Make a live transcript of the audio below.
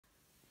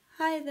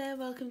Hi there,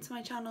 welcome to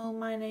my channel.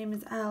 My name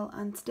is Elle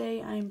and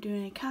today I'm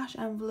doing a cash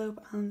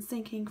envelope and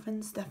sinking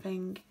fund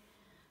stuffing.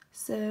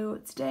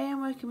 So today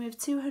I'm working with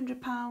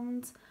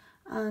 £200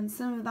 and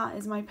some of that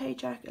is my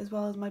paycheck as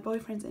well as my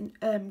boyfriend's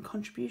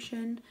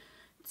contribution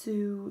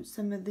to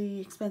some of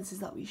the expenses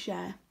that we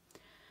share.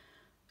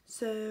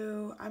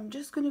 So I'm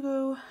just going to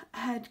go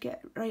ahead,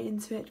 get right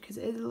into it because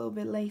it is a little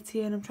bit late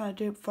here and I'm trying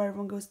to do it before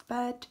everyone goes to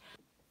bed.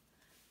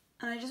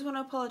 And I just want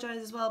to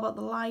apologise as well about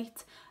the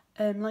light.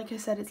 Like I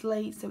said, it's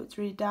late, so it's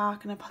really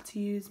dark, and I've had to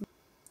use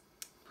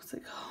what's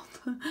it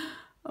called?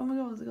 Oh my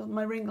god, what's it called?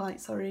 My ring light,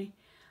 sorry,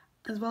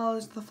 as well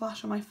as the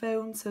flash on my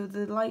phone, so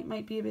the light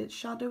might be a bit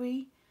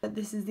shadowy. But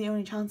this is the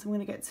only chance I'm going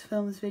to get to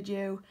film this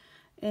video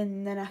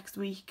in the next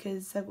week,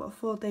 because I've got a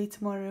full day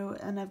tomorrow,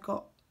 and I've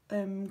got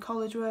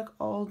college work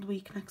all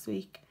week next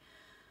week.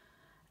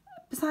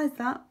 Besides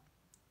that,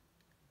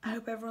 I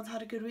hope everyone's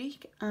had a good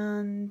week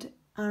and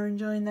are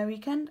enjoying their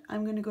weekend.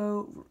 I'm going to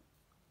go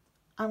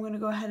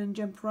ahead and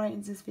jump right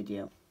into this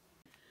video.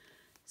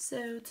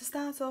 So to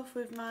start off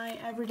with my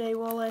everyday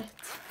wallet,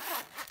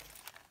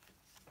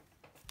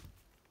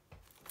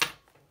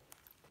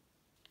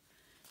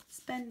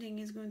 spending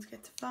is going to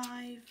get to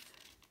 5,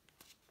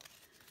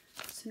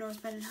 so normal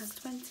spending has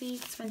 20,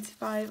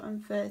 25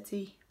 and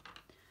 30.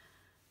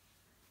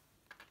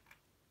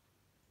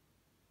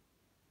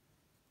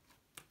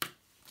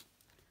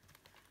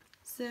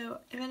 So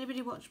if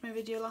anybody watched my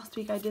video last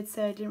week, I did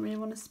say I didn't really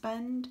want to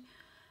spend,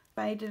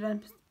 but I did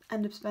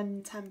end up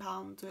spending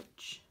 £10,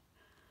 which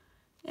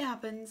it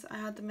happens. I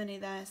had the money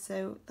there,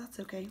 so that's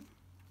okay.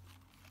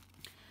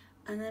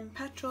 And then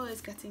petrol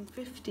is getting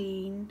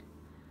 15,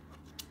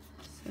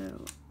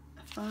 so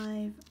a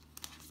 5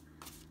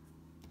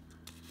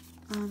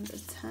 and a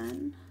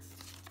 10.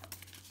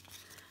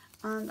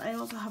 And I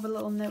also have a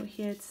little note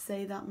here to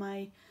say that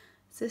my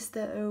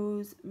sister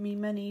owes me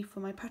money for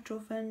my petrol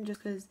fund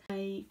just because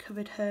I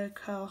covered her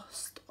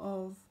cost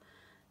of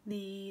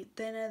the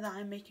dinner that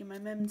I'm making my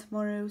mum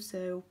tomorrow,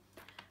 so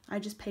I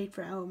just paid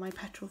for it out of my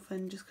petrol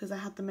fund just because I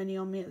had the money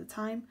on me at the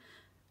time.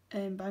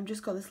 But I've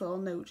just got this little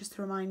note just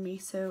to remind me.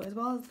 So as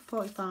well as the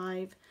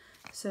 45,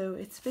 so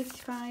it's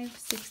 55,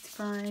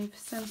 65,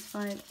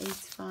 75,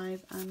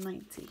 85 and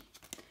 90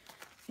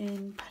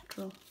 in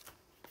petrol.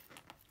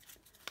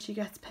 She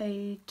gets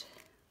paid,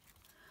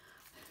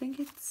 I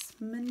think it's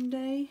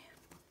Monday.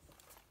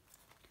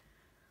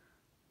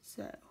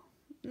 So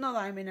not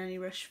that I'm in any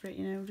rush for it,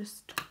 you know,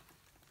 just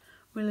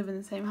we live in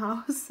the same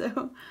house,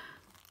 so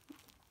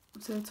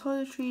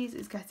toiletries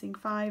is getting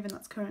 5 and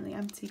that's currently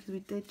empty because we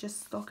did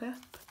just stock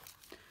up.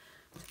 So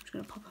I'm just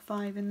going to pop a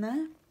 5 in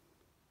there.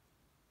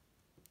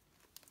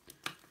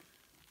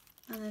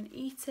 And then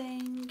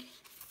eating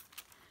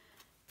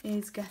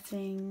is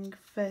getting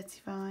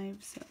 35,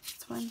 so it's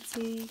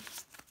 20,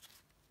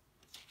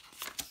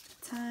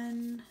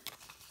 10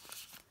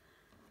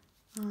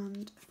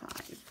 and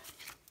 5.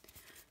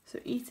 So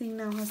eating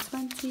now has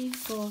 20,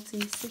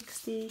 40,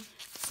 60,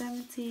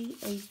 70,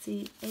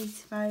 80,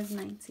 85,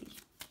 90.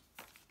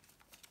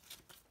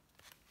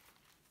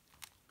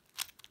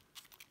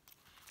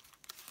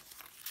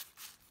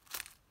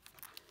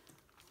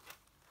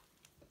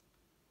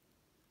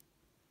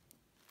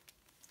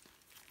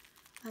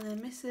 And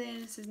then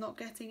miscellaneous is not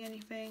getting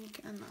anything,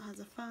 and that has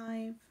a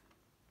 5.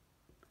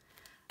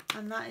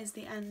 And that is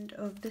the end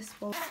of this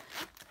wallet.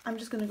 I'm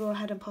just going to go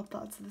ahead and pop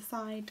that to the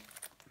side.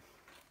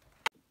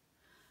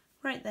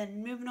 Right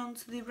then, moving on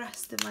to the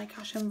rest of my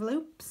cash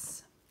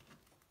envelopes.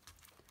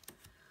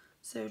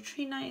 So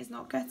tree night is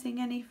not getting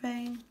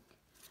anything.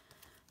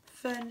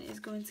 Fun is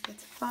going to get a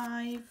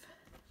 5.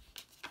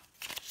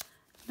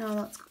 Now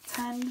that's got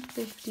 10,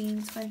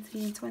 15,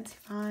 20 and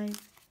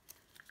 25.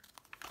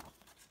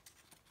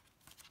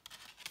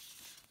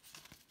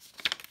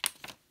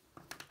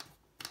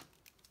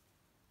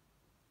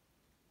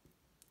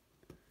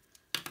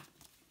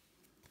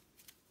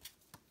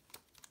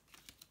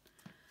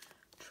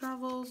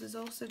 Travels is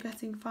also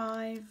getting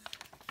 5.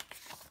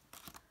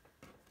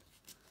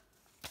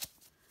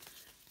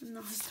 And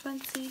that has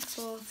 20,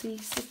 40,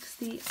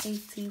 60,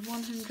 80,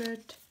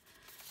 100,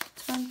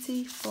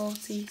 20,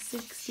 40,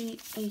 60,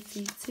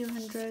 80,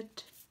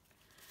 200,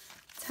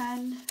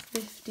 10,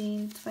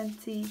 15,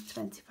 20,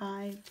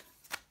 25.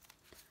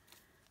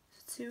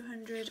 So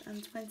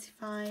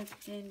 225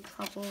 in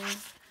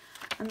travels.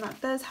 And that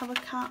does have a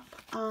cap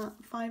at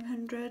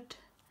 500,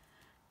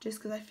 just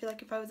because I feel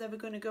like if I was ever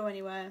going to go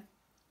anywhere,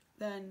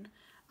 then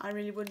I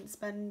really wouldn't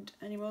spend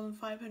any more than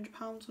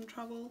 £500 on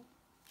travel.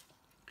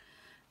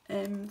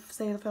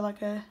 Say for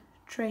like a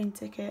train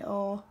ticket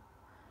or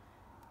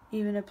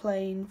even a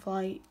plane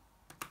flight.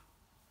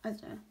 I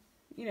don't know.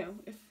 You know,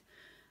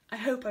 I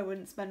hope I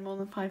wouldn't spend more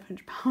than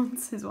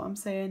 £500 is what I'm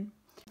saying.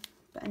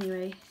 But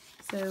anyway,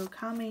 so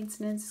car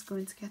maintenance is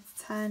going to get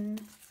 10.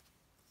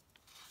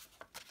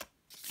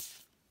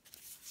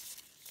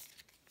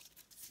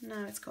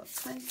 Now it's got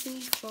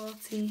 20,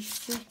 40,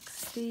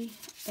 60,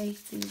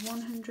 80,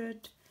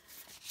 100,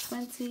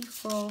 20,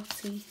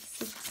 40,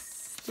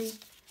 60,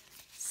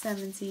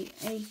 70,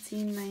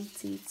 80,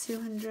 90,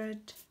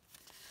 200,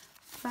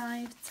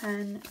 5,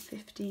 10,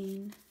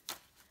 15,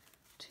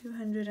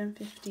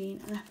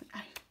 215, and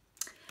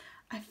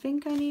I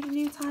think I need a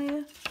new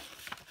tyre.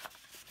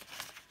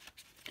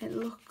 It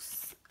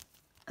looks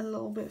a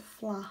little bit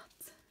flat,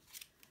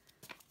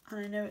 and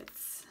I know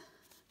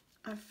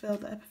I've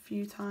filled it up a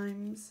few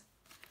times,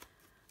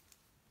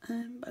 but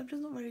I'm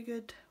just not very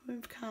good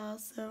with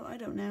cars, so I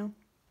don't know.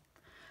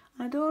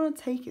 I don't want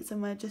to take it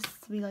somewhere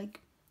just to be like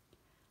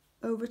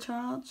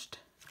overcharged,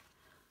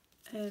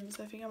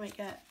 so I think I might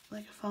get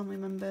like a family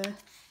member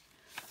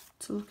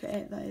to look at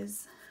it that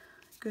is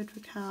good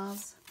with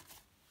cars.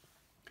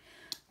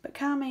 But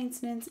car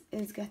maintenance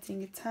is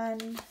getting a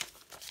 10.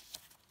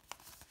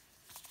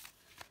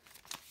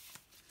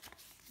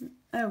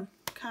 Oh,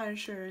 car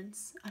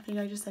insurance. I think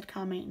I just said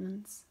car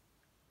maintenance.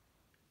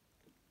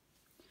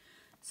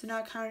 So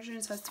now car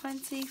insurance has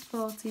 20,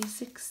 40,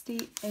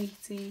 60,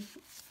 80,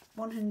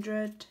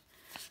 100,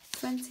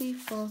 20,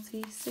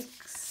 40,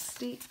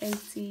 60,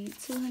 80,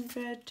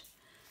 200,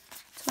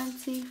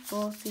 20,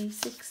 40,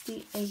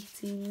 60,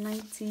 80,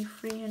 90,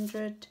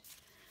 300,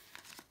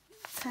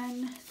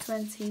 10,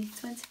 20,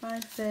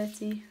 25,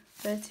 30,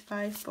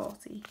 35,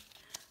 40.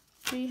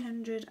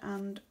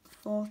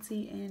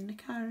 340 in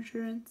car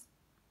insurance.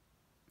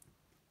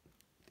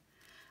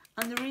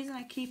 And the reason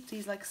I keep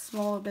these like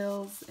smaller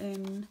bills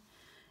in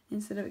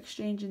instead of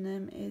exchanging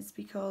them is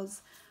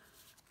because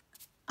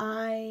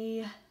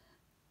I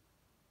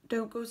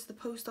don't go to the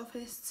post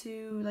office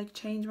to like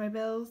change my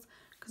bills,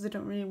 because I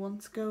don't really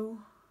want to go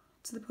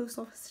to the post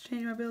office to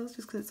change my bills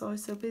just because it's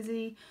always so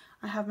busy.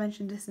 I have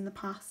mentioned this in the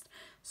past,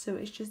 so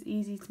it's just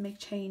easy to make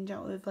change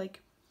out of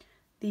like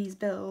these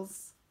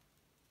bills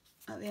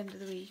at the end of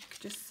the week,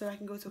 just so I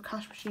can go to a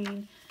cash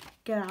machine,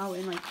 get it out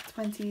in like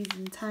 20s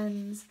and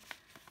 10s,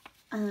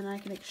 and then I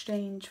can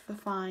exchange for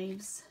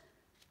 5s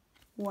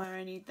where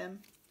I need them.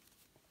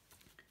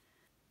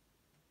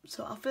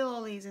 So I'll fill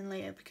all these in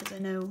later because I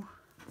know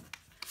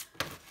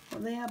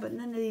what they are, but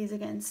none of these are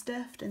getting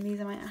stuffed, and these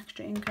are my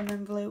extra income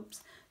envelopes.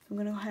 So I'm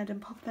going to go ahead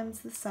and pop them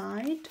to the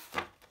side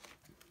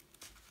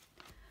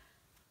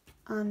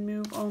and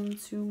move on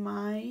to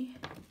my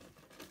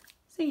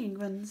singing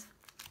funds.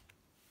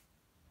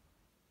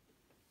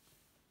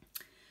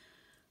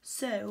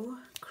 So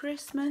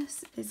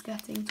Christmas is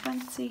getting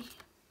 20.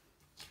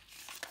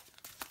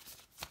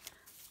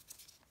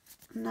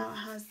 Now it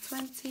has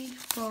 20,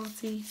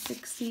 40,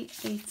 60,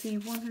 80,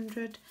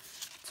 100,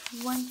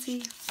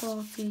 20,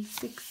 40,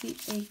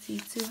 60, 80,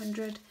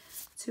 200,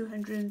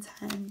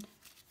 210.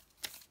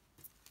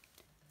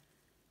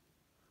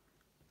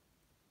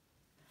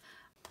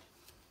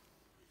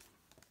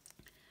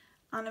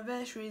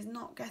 Anniversary is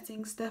not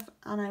getting stuff,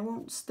 and I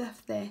won't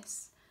stuff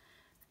this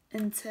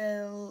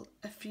until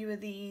a few of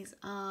these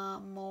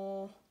are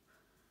more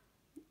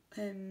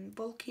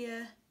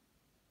bulkier.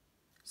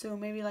 So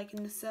maybe like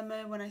in the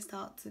summer when I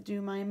start to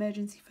do my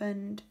emergency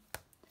fund.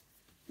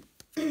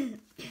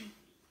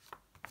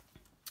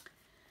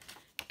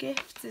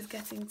 Gifts is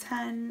getting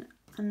 10,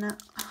 and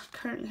that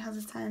currently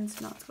has a 10,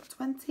 so now it's got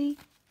 20.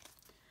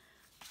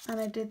 And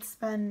I did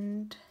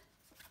spend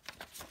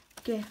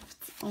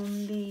gifts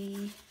on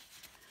the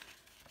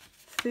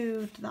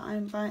food that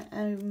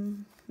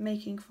I'm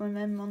making for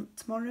my mum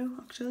tomorrow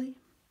actually.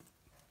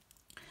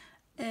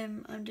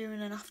 I'm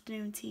doing an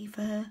afternoon tea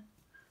for her.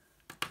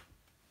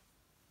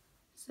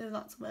 So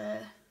that's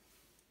where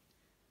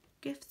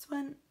gifts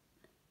went.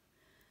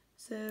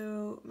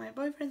 So my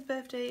boyfriend's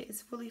birthday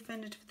is fully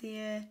funded for the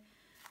year.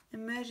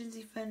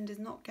 Emergency fund is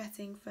not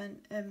getting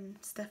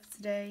stuff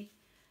today.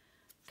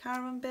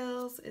 Caravan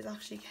bills is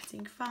actually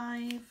getting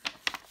 5.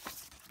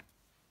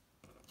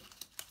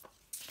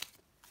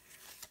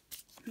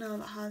 Now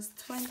that has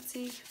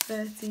 20,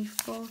 30,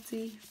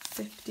 40,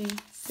 50,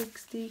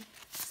 60,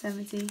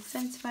 70,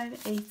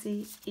 75,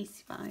 80,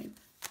 85.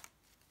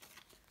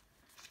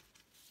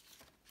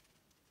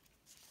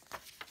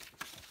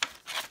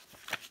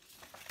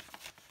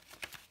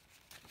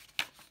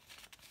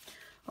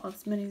 Oh,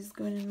 this money's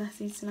going in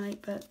messy tonight,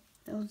 but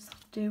it'll just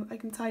have to do. I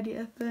can tidy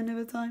it up for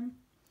another time.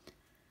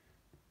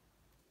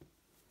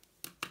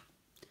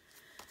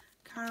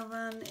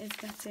 Caravan is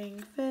getting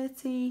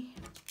 30.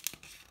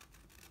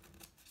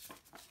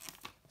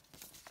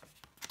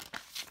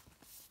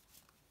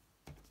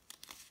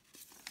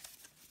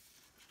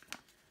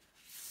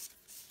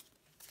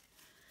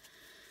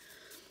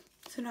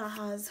 So now it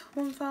has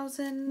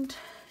 1,000,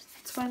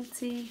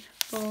 20,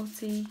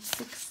 40,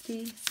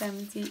 60,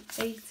 70,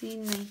 80,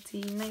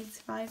 90,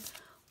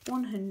 95,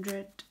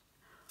 100,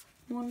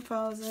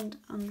 1,000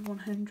 and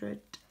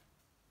 100.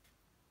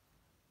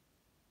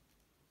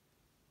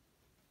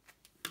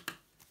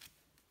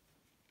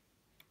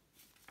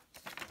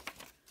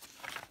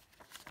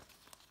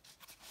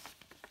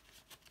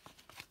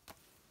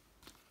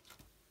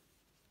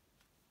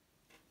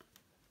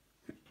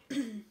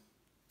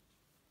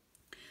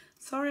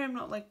 Sorry I'm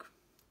not like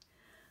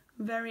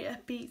very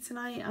upbeat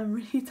tonight. I'm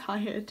really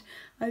tired.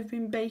 I've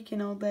been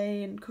baking all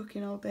day and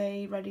cooking all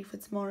day ready for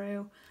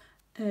tomorrow,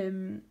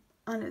 and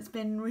it's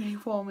been really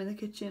warm in the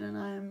kitchen and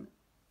I am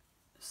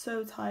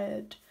so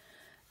tired.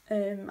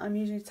 I'm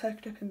usually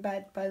tucked up in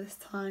bed by this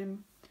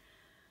time,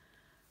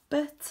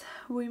 but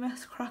we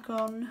must crack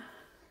on.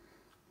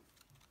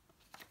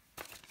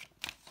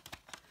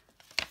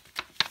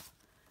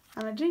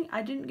 And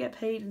I didn't get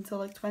paid until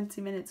like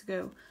 20 minutes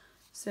ago,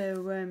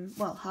 so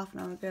well, half an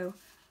hour ago.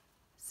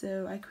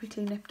 So I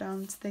quickly nipped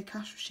down to the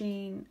cash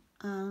machine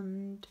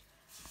and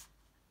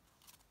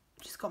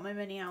just got my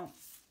money out.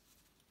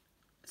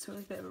 So it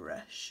was a bit of a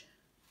rush.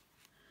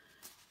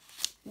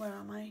 Where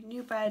am I?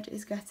 New bed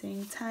is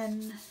getting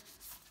 10.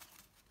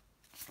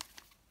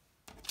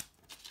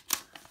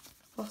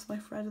 Lost my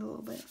thread a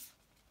little bit.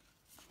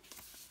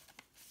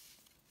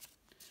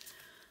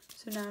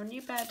 So now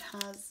new bed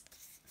has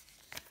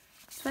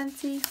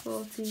 20,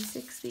 40,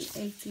 60,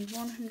 80,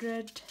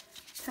 100,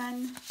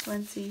 10,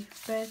 20,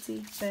 30,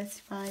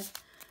 35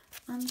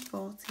 and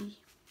 40.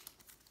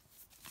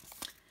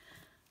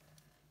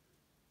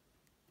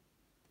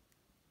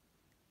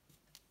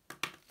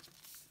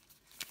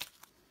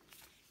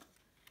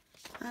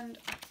 And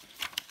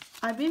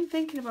I've been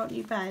thinking about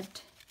new bed.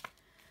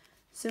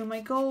 So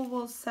my goal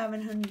was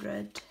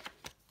 700,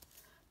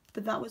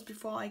 but that was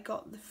before I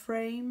got the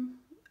frame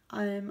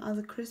as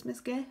a Christmas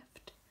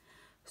gift.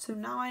 So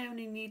now I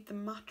only need the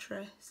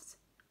mattress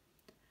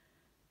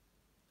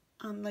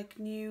and like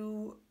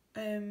new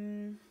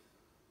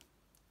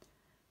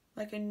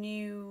like a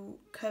new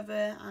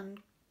cover and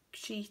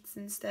sheets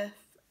and stuff.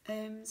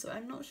 So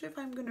I'm not sure if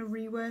I'm going to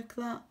rework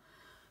that,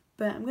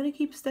 but I'm going to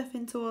keep stuff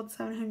in towards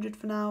 700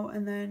 for now,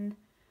 and then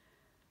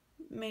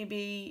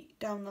maybe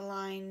down the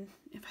line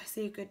if I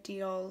see a good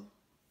deal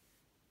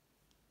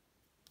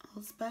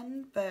I'll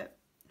spend, but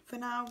for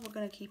now we're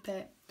going to keep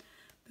it.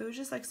 But it was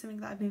just like something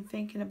that I've been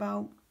thinking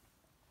about.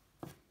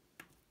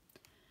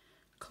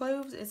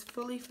 Clothes is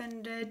fully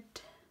funded.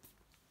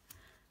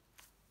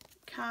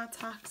 Car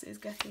tax is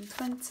getting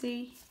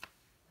 20.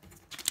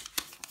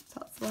 So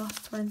that's the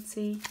last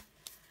 20.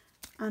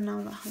 And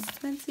now that has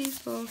 20,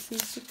 40,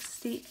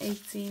 60,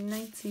 80,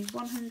 90,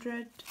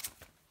 100.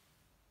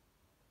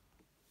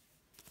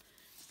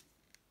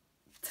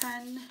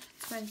 10,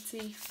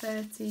 20,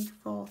 30,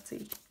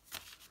 40.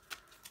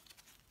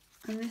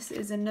 And this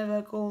is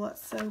another goal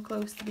that's so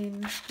close to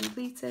being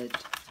completed.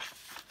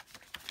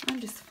 I'm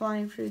just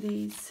flying through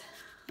these,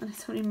 and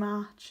it's only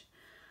March.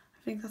 I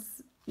think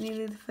that's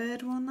nearly the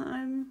third one that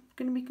I'm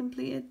going to be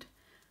completed.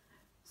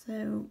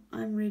 So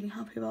I'm really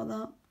happy about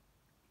that.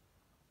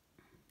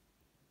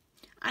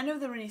 I know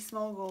they're only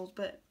small goals,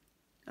 but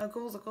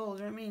goals are goals,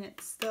 you know what I mean?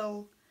 It's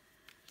still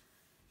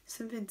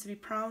something to be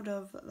proud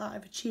of that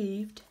I've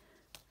achieved.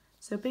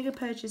 So bigger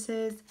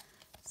purchases,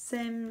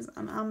 Sims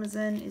and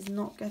Amazon is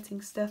not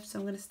getting stuff, so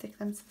I'm going to stick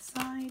them to the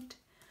side.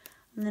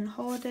 And then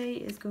holiday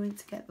is going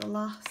to get the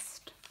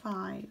last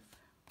 5.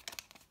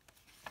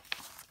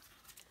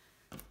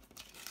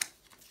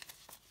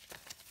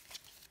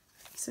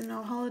 So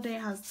now holiday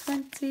has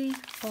 20,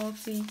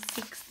 40,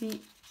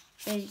 60,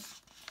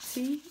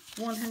 80,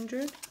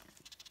 100,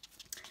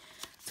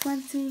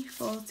 20,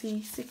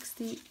 40,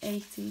 60,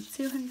 80,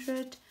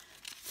 200,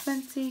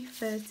 20,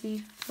 30,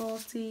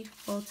 40,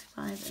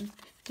 45 and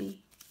 50.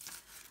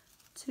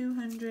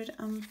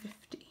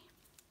 250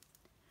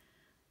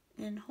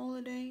 in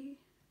holiday.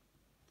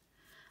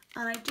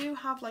 And I do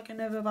have like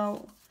another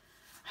about,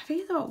 I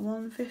think it's about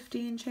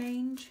 150 and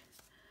change.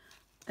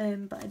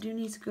 But I do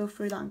need to go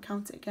through that and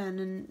count it again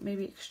and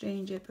maybe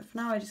exchange it. But for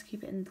now I just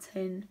keep it in the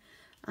tin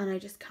and I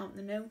just count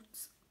the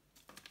notes.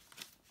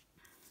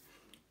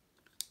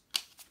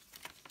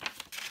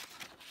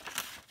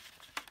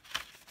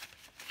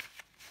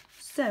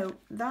 So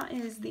that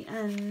is the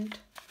end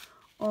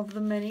of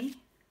the money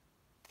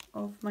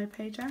of my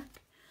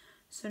paycheck.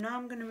 So now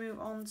I'm going to move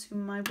on to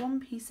my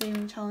 1p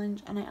saving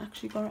challenge, and I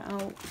actually got it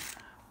out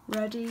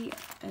ready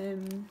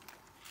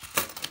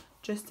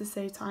just to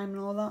save time and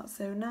all that.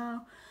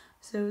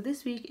 So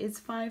this week is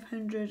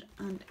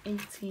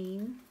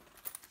 518.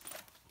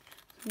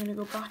 I'm going to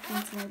go back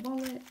into my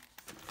wallet.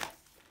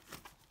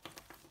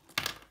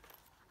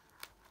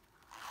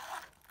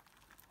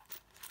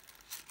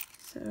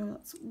 So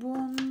that's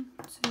 1,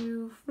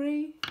 2,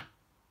 3,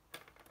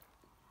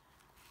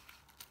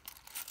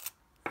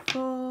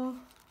 4,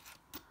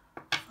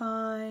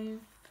 5,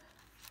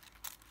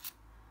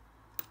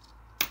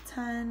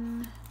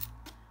 10,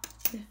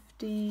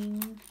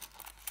 15,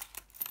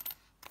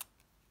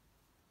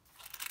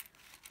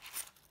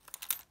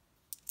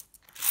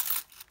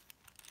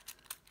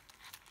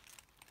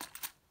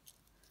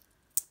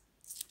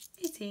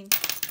 18.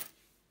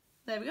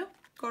 There we go,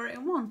 got it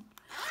in one.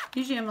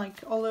 Usually I'm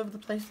like all over the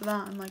place with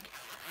that. I'm like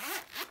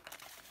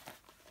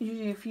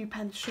usually a few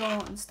pence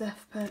short and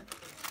stuff, but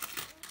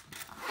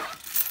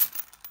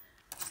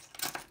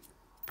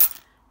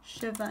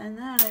shove that in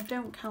there, and I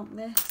don't count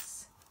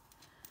this.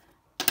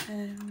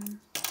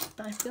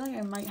 But I feel like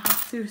I might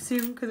have to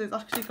soon because it's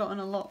actually gotten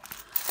a lot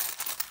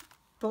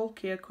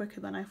bulkier quicker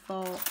than I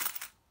thought.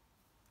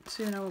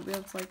 Soon I won't be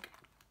able to like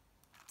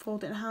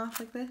fold it in half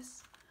like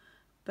this.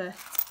 But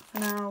for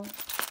now,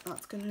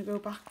 that's going to go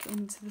back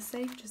into the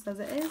safe just as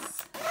it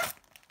is.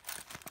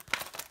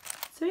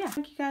 So yeah,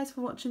 thank you guys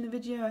for watching the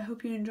video. I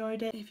hope you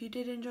enjoyed it. If you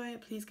did enjoy it,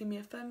 please give me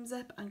a thumbs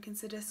up and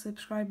consider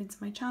subscribing to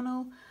my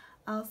channel.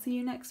 I'll see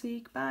you next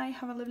week. Bye,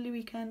 have a lovely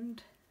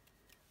weekend.